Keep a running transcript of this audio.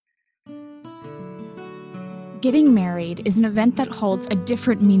Getting married is an event that holds a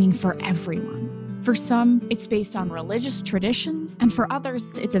different meaning for everyone. For some, it's based on religious traditions, and for others,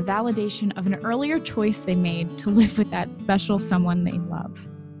 it's a validation of an earlier choice they made to live with that special someone they love.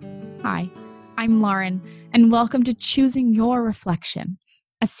 Hi, I'm Lauren, and welcome to Choosing Your Reflection,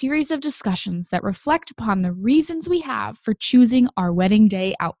 a series of discussions that reflect upon the reasons we have for choosing our wedding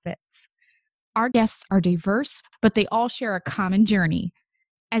day outfits. Our guests are diverse, but they all share a common journey.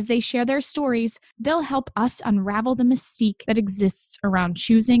 As they share their stories, they'll help us unravel the mystique that exists around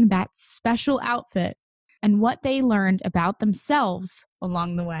choosing that special outfit and what they learned about themselves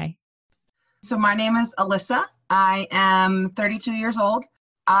along the way. So my name is Alyssa. I am 32 years old.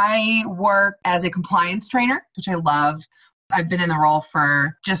 I work as a compliance trainer, which I love. I've been in the role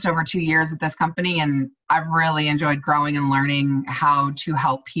for just over 2 years at this company, and I've really enjoyed growing and learning how to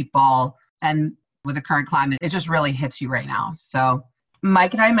help people. And with the current climate, it just really hits you right now. So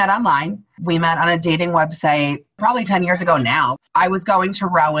Mike and I met online. We met on a dating website probably 10 years ago now. I was going to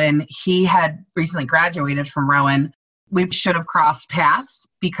Rowan. He had recently graduated from Rowan. We should have crossed paths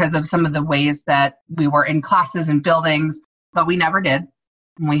because of some of the ways that we were in classes and buildings, but we never did.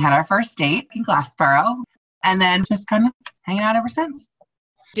 We had our first date in Glassboro and then just kind of hanging out ever since.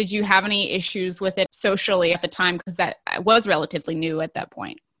 Did you have any issues with it socially at the time? Because that was relatively new at that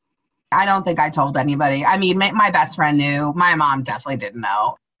point. I don't think I told anybody. I mean, my best friend knew. My mom definitely didn't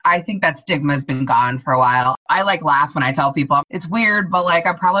know. I think that stigma has been gone for a while. I laugh when I tell people it's weird, but I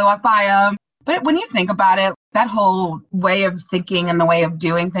probably walk by them. But when you think about it, that whole way of thinking and the way of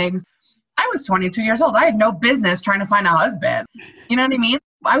doing things, I was 22 years old. I had no business trying to find a husband. You know what I mean?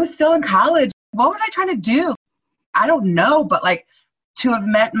 I was still in college. What was I trying to do? I don't know, but to have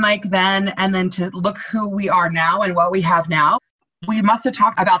met Mike then and then to look who we are now and what we have now, we must have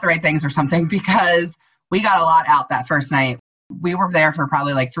talked about the right things or something because we got a lot out that first night. We were there for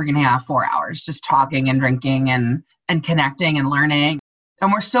probably 3.5, 4 hours, just talking and drinking and connecting and learning.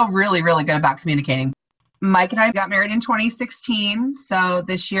 And we're still really, really good about communicating. Mike and I got married in 2016. So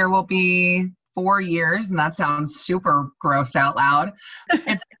this year will be 4 years. And that sounds super gross out loud.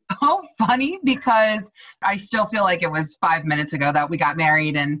 It's so funny because I still feel like it was 5 minutes ago that we got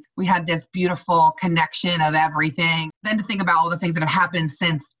married and we had this beautiful connection of everything. Then to think about all the things that have happened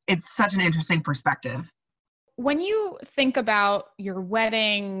since, it's such an interesting perspective. When you think about your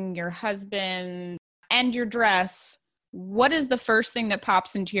wedding, your husband, and your dress, what is the first thing that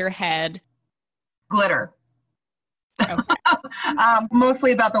pops into your head? Glitter. Okay.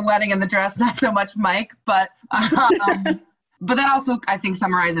 Mostly about the wedding and the dress, not so much Mike, but that also, I think,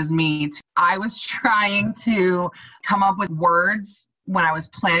 summarizes me. I was trying to come up with words when I was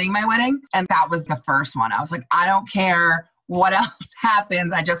planning my wedding, and that was the first one. I was like, I don't care what else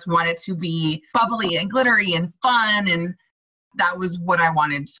happens. I just want it to be bubbly and glittery and fun, and that was what I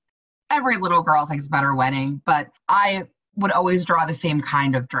wanted. Every little girl thinks about her wedding, but I would always draw the same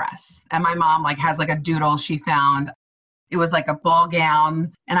kind of dress. And my mom has a doodle she found. It was a ball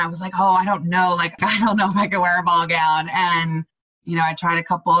gown. And I was like, oh, I don't know. I don't know if I could wear a ball gown. And, I tried a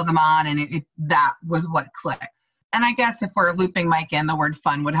couple of them on and that was what clicked. And I guess if we're looping Mike in, the word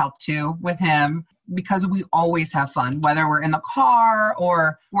fun would help too with him because we always have fun, whether we're in the car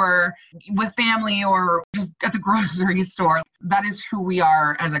or we're with family or just at the grocery store. That is who we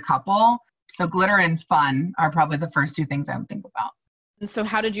are as a couple. So glitter and fun are probably the first two things I would think about. And so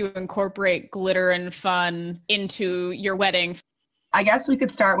how did you incorporate glitter and fun into your wedding? I guess we could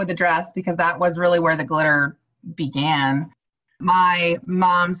start with the dress because that was really where the glitter began. My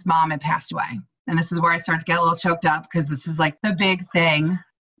mom's mom had passed away. And this is where I start to get a little choked up because this is the big thing.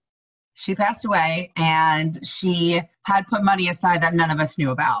 She passed away and she had put money aside that none of us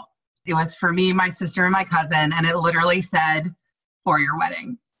knew about. It was for me, my sister, and my cousin. And it literally said, for your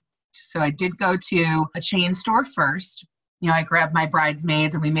wedding. So I did go to a chain store first. I grabbed my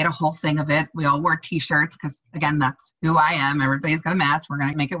bridesmaids and we made a whole thing of it. We all wore t-shirts because, again, that's who I am. Everybody's going to match. We're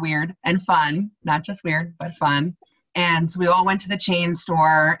going to make it weird and fun. Not just weird, but fun. And so we all went to the chain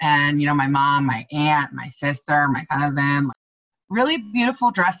store and, my mom, my aunt, my sister, my cousin, really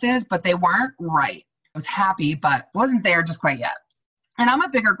beautiful dresses, but they weren't right. I was happy, but wasn't there just quite yet. And I'm a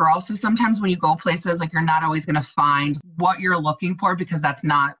bigger girl, so sometimes when you go places, you're not always going to find what you're looking for because that's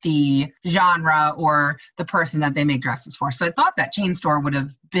not the genre or the person that they make dresses for. So I thought that chain store would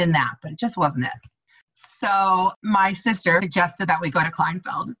have been that, but it just wasn't it. So my sister suggested that we go to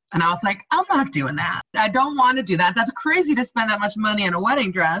Kleinfeld. And I was like, I'm not doing that. I don't want to do that. That's crazy to spend that much money on a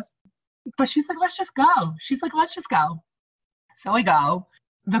wedding dress. But she's like, let's just go. She's like, let's just go. So we go.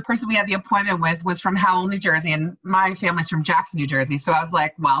 The person we had the appointment with was from Howell, New Jersey, and my family's from Jackson, New Jersey. So I was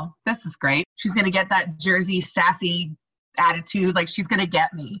like, well, this is great. She's going to get that Jersey sassy attitude, like she's going to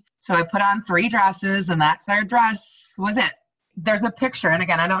get me. So I put on 3 dresses, and that third dress was it. There's a picture, and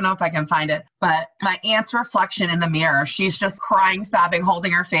again, I don't know if I can find it, but my aunt's reflection in the mirror, she's just crying, sobbing,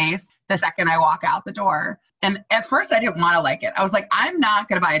 holding her face the second I walk out the door. And at first I didn't want to like it. I was like, I'm not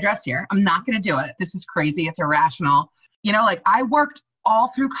going to buy a dress here. I'm not going to do it. This is crazy. It's irrational. You know, like I worked all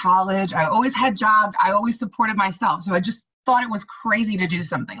through college. I always had jobs. I always supported myself. So I just thought it was crazy to do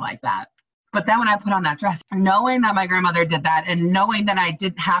something like that. But then when I put on that dress, knowing that my grandmother did that and knowing that I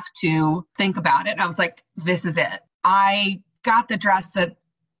didn't have to think about it, I was like, this is it. I got the dress that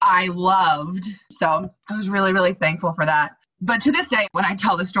I loved. So I was really, really thankful for that. But to this day, when I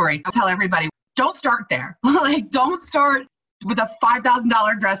tell the story, I tell everybody, don't start there. Like, don't start with a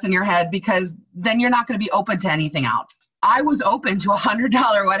 $5,000 dress in your head, because then you're not going to be open to anything else. I was open to a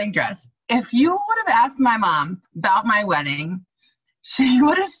 $100 wedding dress. If you would have asked my mom about my wedding, she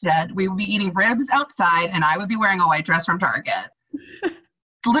would have said we would be eating ribs outside and I would be wearing a white dress from Target.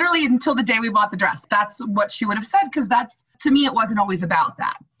 Literally until the day we bought the dress. That's what she would have said, because that's, to me, it wasn't always about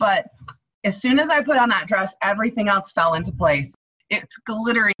that. But as soon as I put on that dress, everything else fell into place. It's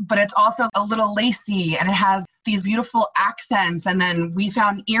glittery, but it's also a little lacy, and it has these beautiful accents. And then we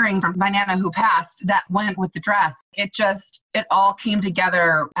found earrings from my Nana who passed that went with the dress. It all came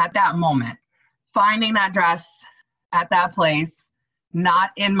together at that moment. Finding that dress at that place, not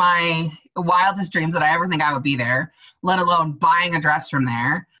in my wildest dreams that I ever think I would be there, let alone buying a dress from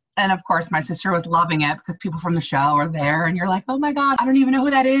there. And of course, my sister was loving it because people from the show are there, and you're like, oh my God, I don't even know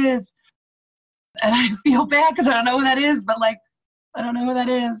who that is. And I feel bad because I don't know who that is, but like, I don't know who that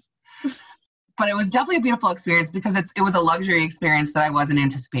is. But it was definitely a beautiful experience because it was a luxury experience that I wasn't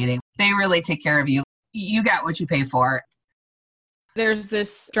anticipating. They really take care of you. You get what you pay for. There's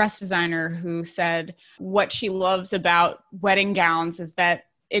this dress designer who said what she loves about wedding gowns is that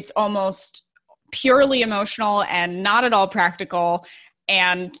it's almost purely emotional and not at all practical.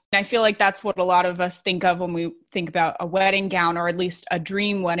 And I feel like that's what a lot of us think of when we think about a wedding gown, or at least a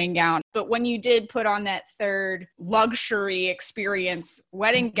dream wedding gown. But when you did put on that third luxury experience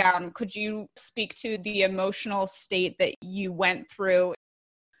wedding gown, could you speak to the emotional state that you went through?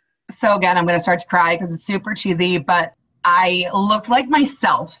 So again, I'm going to start to cry because it's super cheesy, but I looked like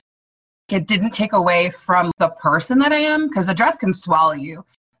myself. It didn't take away from the person that I am, because a dress can swallow you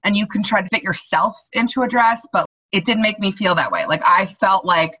and you can try to fit yourself into a dress, but it didn't make me feel that way. Like I felt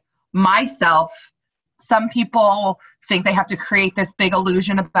like myself. Some people think they have to create this big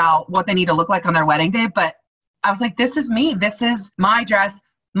illusion about what they need to look like on their wedding day, but I was like, this is me. This is my dress.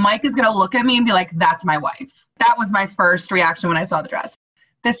 Mike is going to look at me and be like, that's my wife. That was my first reaction when I saw the dress.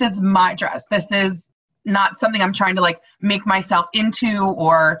 This is my dress. This is not something I'm trying to like make myself into,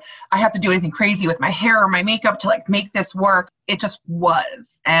 or I have to do anything crazy with my hair or my makeup to like make this work. It just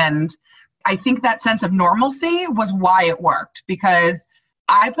was. And I think that sense of normalcy was why it worked, because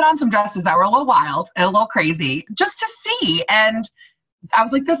I put on some dresses that were a little wild and a little crazy just to see. And I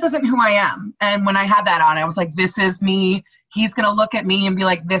was like, this isn't who I am. And when I had that on, I was like, this is me. He's going to look at me and be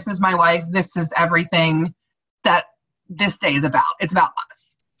like, this is my wife. This is everything that this day is about. It's about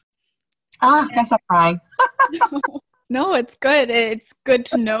us. I guess I'm crying. No, it's good. It's good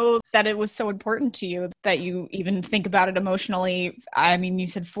to know that it was so important to you that you even think about it emotionally. I mean, you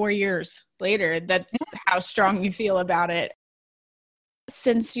said 4 years later, that's how strong you feel about it.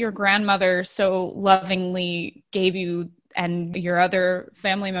 Since your grandmother so lovingly gave you and your other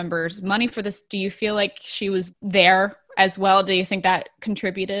family members money for this, do you feel like she was there as well? Do you think that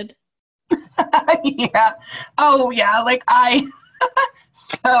contributed? Yeah. Oh, yeah. Like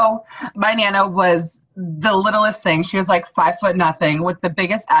so my Nana was the littlest thing. She was like 5 foot nothing with the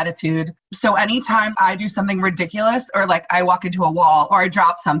biggest attitude. So anytime I do something ridiculous, or like I walk into a wall or I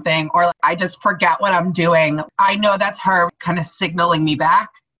drop something, or like I just forget what I'm doing, I know that's her kind of signaling me back.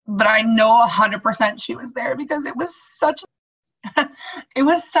 But I know 100% she was there, because it was such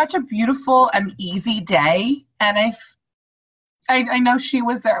a beautiful and easy day. And I know she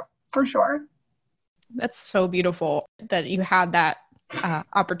was there for sure. That's so beautiful that you had that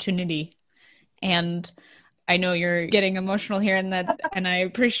opportunity. And I know you're getting emotional here, and I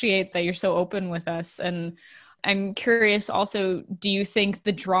appreciate that you're so open with us. And I'm curious also, do you think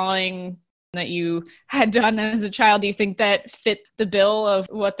the drawing that you had done as a child, do you think that fit the bill of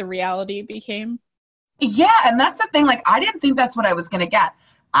what the reality became? Yeah, and that's the thing. Like, I didn't think that's what I was going to get.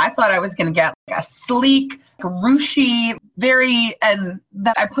 I thought I was going to get like a sleek, ruchy, and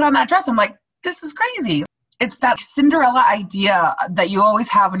that I put on that dress. I'm like, this is crazy. It's that Cinderella idea that you always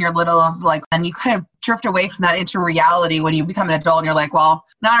have when you're little, of like, and you kind of drift away from that into reality when you become an adult, and you're like, well,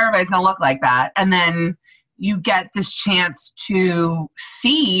 not everybody's going to look like that. And then you get this chance to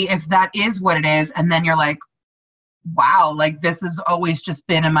see if that is what it is. And then you're like, wow, like this has always just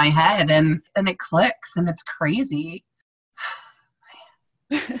been in my head, and it clicks and it's crazy.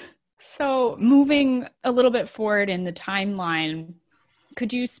 So moving a little bit forward in the timeline,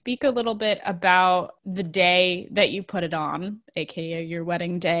 could you speak a little bit about the day that you put it on, aka your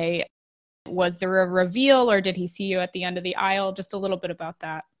wedding day? Was there a reveal, or did he see you at the end of the aisle? Just a little bit about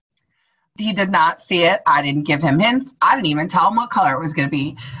that. He did not see it. I didn't give him hints. I didn't even tell him what color it was going to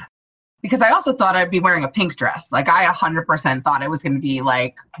be, because I also thought I'd be wearing a pink dress. Like I 100% thought it was going to be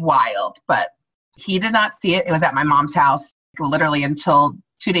like wild, but he did not see it. It was at my mom's house literally until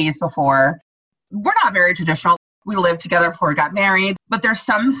 2 days before. We're not very traditional. We lived together before we got married, but there's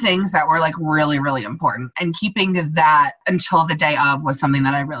some things that were like really, really important. And keeping that until the day of was something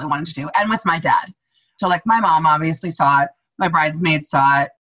that I really wanted to do. And with my dad. So like my mom obviously saw it. My bridesmaids saw it.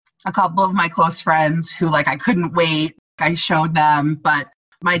 A couple of my close friends who like I couldn't wait, I showed them, but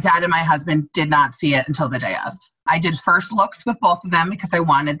my dad and my husband did not see it until the day of. I did first looks with both of them because I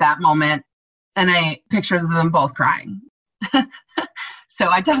wanted that moment. And I pictures of them both crying. So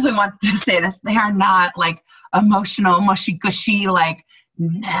I definitely want to say this. They are not like emotional, mushy gushy, like,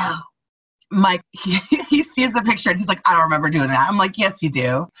 no. Mike, he sees the picture and he's like, I don't remember doing that. I'm like, yes, you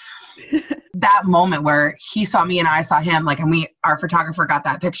do. That moment where he saw me and I saw him, like, and our photographer got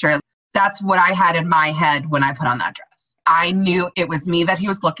that picture. That's what I had in my head when I put on that dress. I knew it was me that he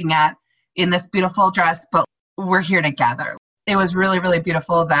was looking at in this beautiful dress, but we're here together. It was really, really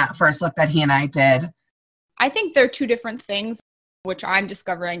beautiful, that first look that he and I did. I think they're two different things, which I'm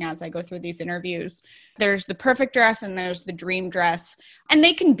discovering as I go through these interviews. There's the perfect dress and there's the dream dress. And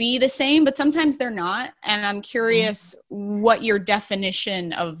they can be the same, but sometimes they're not. And I'm curious what your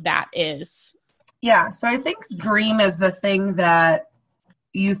definition of that is. Yeah, so I think dream is the thing that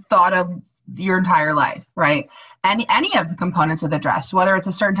you thought of your entire life, right? And any of the components of the dress, whether it's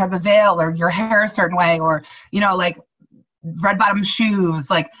a certain type of veil or your hair a certain way, or, like red bottom shoes,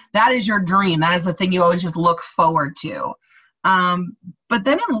 like that is your dream. That is the thing you always just look forward to. But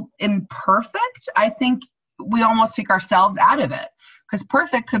then in perfect, I think we almost take ourselves out of it, because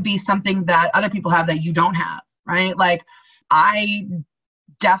perfect could be something that other people have that you don't have, right? Like I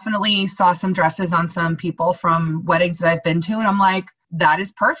definitely saw some dresses on some people from weddings that I've been to, and I'm like, that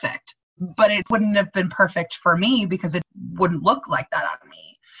is perfect. But it wouldn't have been perfect for me because it wouldn't look like that on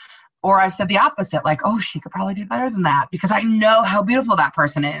me. Or I've said the opposite, like, oh, she could probably do better than that because I know how beautiful that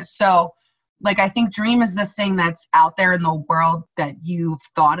person is. So like, I think dream is the thing that's out there in the world that you've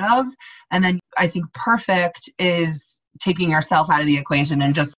thought of. And then I think perfect is taking yourself out of the equation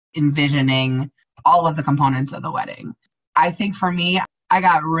and just envisioning all of the components of the wedding. I think for me, I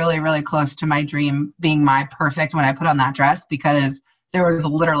got really, really close to my dream being my perfect when I put on that dress, because there was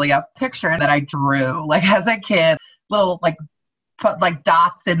literally a picture that I drew, like as a kid, little like put like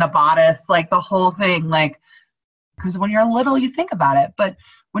dots in the bodice, like the whole thing, like, because when you're little, you think about it. But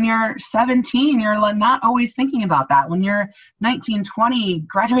when you're 17, you're not always thinking about that. When you're 19, 20,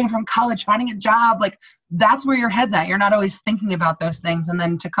 graduating from college, finding a job, like that's where your head's at. You're not always thinking about those things. And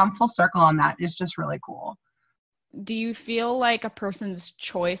then to come full circle on that is just really cool. Do you feel like a person's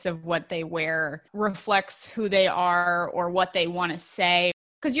choice of what they wear reflects who they are or what they want to say?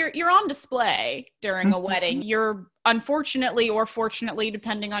 Because you're on display during a wedding. You're unfortunately or fortunately,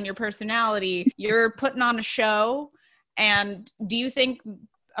 depending on your personality, you're putting on a show. And do you think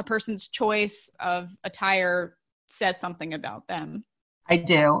a person's choice of attire says something about them? I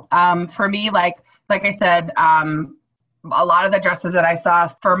do. For me, like I said, a lot of the dresses that I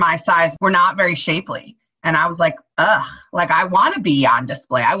saw for my size were not very shapely. And I was like, ugh, like I want to be on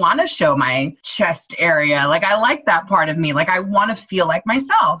display. I want to show my chest area. Like I like that part of me. Like I want to feel like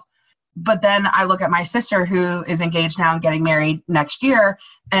myself. But then I look at my sister who is engaged now and getting married next year,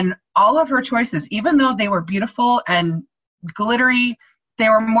 and all of her choices, even though they were beautiful and glittery, they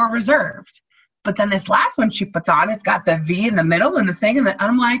were more reserved. But then this last one she puts on, it's got the V in the middle and the thing. And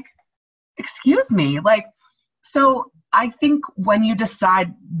I'm like, excuse me. Like, so I think when you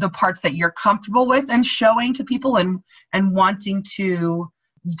decide the parts that you're comfortable with and showing to people and wanting to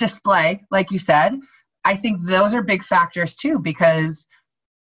display, like you said, I think those are big factors too, because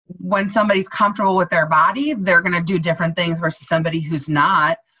when somebody's comfortable with their body, they're going to do different things versus somebody who's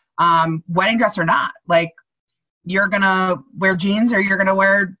not. Wedding dress or not, like you're going to wear jeans or you're going to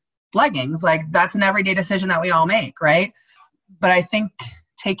wear leggings. Like that's an everyday decision that we all make, right? But I think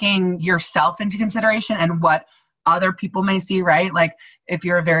taking yourself into consideration and what other people may see, right? Like if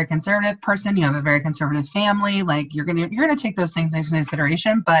you're a very conservative person, you have a very conservative family, like you're gonna take those things into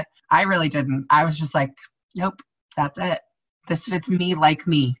consideration. But I really didn't. I was just like, nope, that's it. This fits me like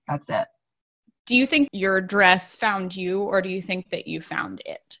me. That's it. Do you think your dress found you, or do you think that you found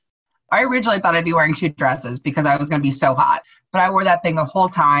it? I originally thought I'd be wearing 2 dresses because I was going to be so hot, but I wore that thing the whole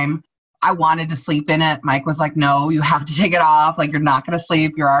time. I wanted to sleep in it. Mike was like, no, you have to take it off. Like, you're not going to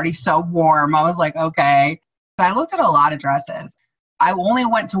sleep. You're already so warm. I was like, okay. But I looked at a lot of dresses. I only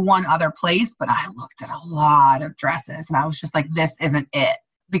went to one other place, but I looked at a lot of dresses and I was just like, this isn't it.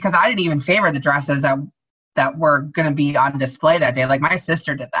 Because I didn't even favor the dresses that were going to be on display that day. Like, my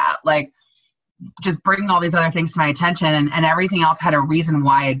sister did that. Like, just bringing all these other things to my attention, and everything else had a reason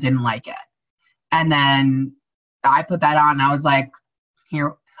why I didn't like it. And then I put that on and I was like,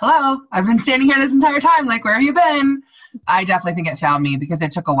 hello, I've been standing here this entire time. Like, where have you been? I definitely think it found me because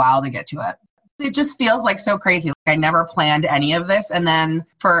it took a while to get to it. It just feels like so crazy. Like, I never planned any of this. And then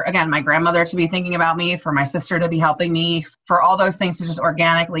for, again, my grandmother to be thinking about me, for my sister to be helping me, for all those things to just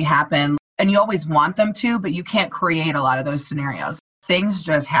organically happen. And you always want them to, but you can't create a lot of those scenarios. Things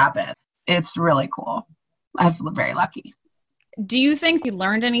just happen. It's really cool. I feel very lucky. Do you think you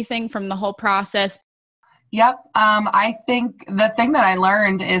learned anything from the whole process? Yep. I think the thing that I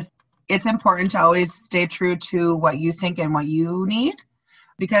learned is it's important to always stay true to what you think and what you need.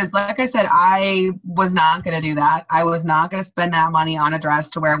 Because like I said, I was not going to do that. I was not going to spend that money on a dress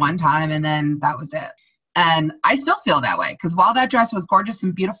to wear one time and then that was it. And I still feel that way because while that dress was gorgeous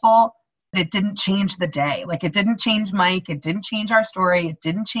and beautiful, it didn't change the day. Like, it didn't change Mike. It didn't change our story. It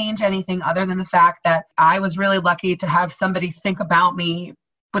didn't change anything other than the fact that I was really lucky to have somebody think about me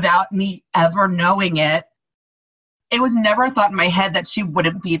without me ever knowing it. It was never a thought in my head that she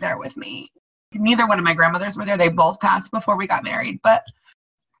wouldn't be there with me. Neither one of my grandmothers were there. They both passed before we got married. But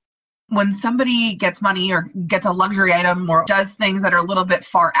when somebody gets money or gets a luxury item or does things that are a little bit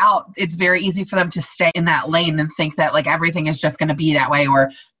far out, it's very easy for them to stay in that lane and think that like everything is just going to be that way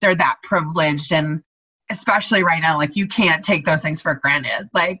or they're that privileged. And especially right now, like, you can't take those things for granted.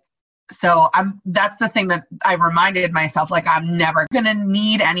 Like, so that's the thing that I reminded myself, like, I'm never going to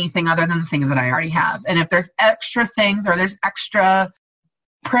need anything other than the things that I already have. And if there's extra things or there's extra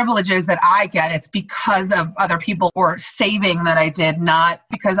privileges that I get, it's because of other people or saving that I did, not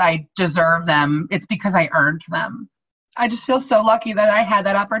because I deserve them. It's because I earned them. I just feel so lucky that I had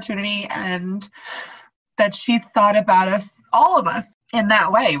that opportunity and that she thought about us, all of us, in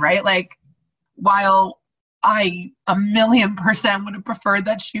that way, right? Like, while I 1,000,000% would have preferred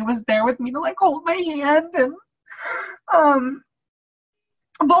that she was there with me to like hold my hand, and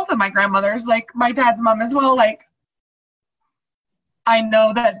both of my grandmothers, like my dad's mom as well, like, I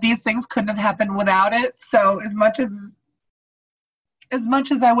know that these things couldn't have happened without it. So as much as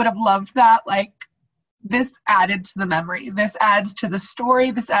I would have loved that, like, this added to the memory. This adds to the story.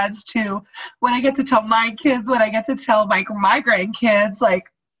 This adds to when I get to tell my kids, when I get to tell my grandkids, like,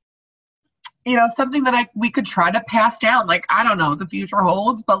 you know, something that we could try to pass down. Like, I don't know what the future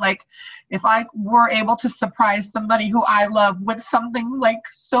holds, but like, if I were able to surprise somebody who I love with something like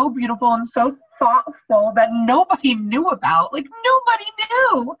so beautiful and so thoughtful that nobody knew about, like nobody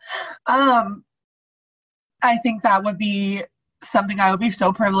knew, I think that would be something I would be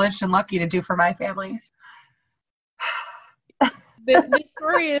so privileged and lucky to do for my families. The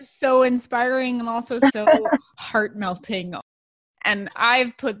story is so inspiring and also so heart-melting. And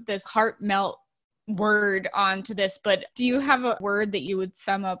I've put this heart melt word onto this, but do you have a word that you would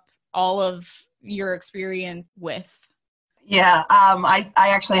sum up all of your experience with? Yeah, I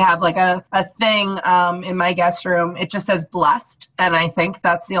actually have like a thing in my guest room. It just says blessed. And I think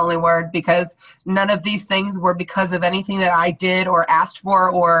that's the only word, because none of these things were because of anything that I did or asked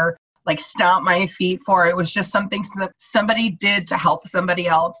for or like stomp my feet for. It was just something that somebody did to help somebody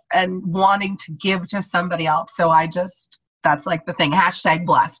else and wanting to give to somebody else. So that's like the thing, hashtag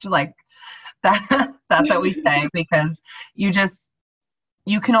blessed. Like that, that's what we say, because you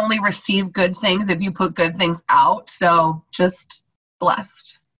can only receive good things if you put good things out. So just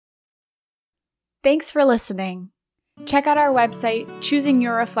blessed. Thanks for listening. Check out our website,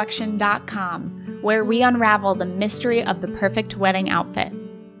 choosingyourreflection.com, where we unravel the mystery of the perfect wedding outfit.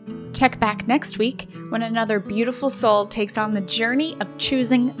 Check back next week when another beautiful soul takes on the journey of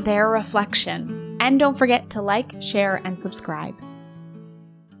choosing their reflection. And don't forget to like, share, and subscribe.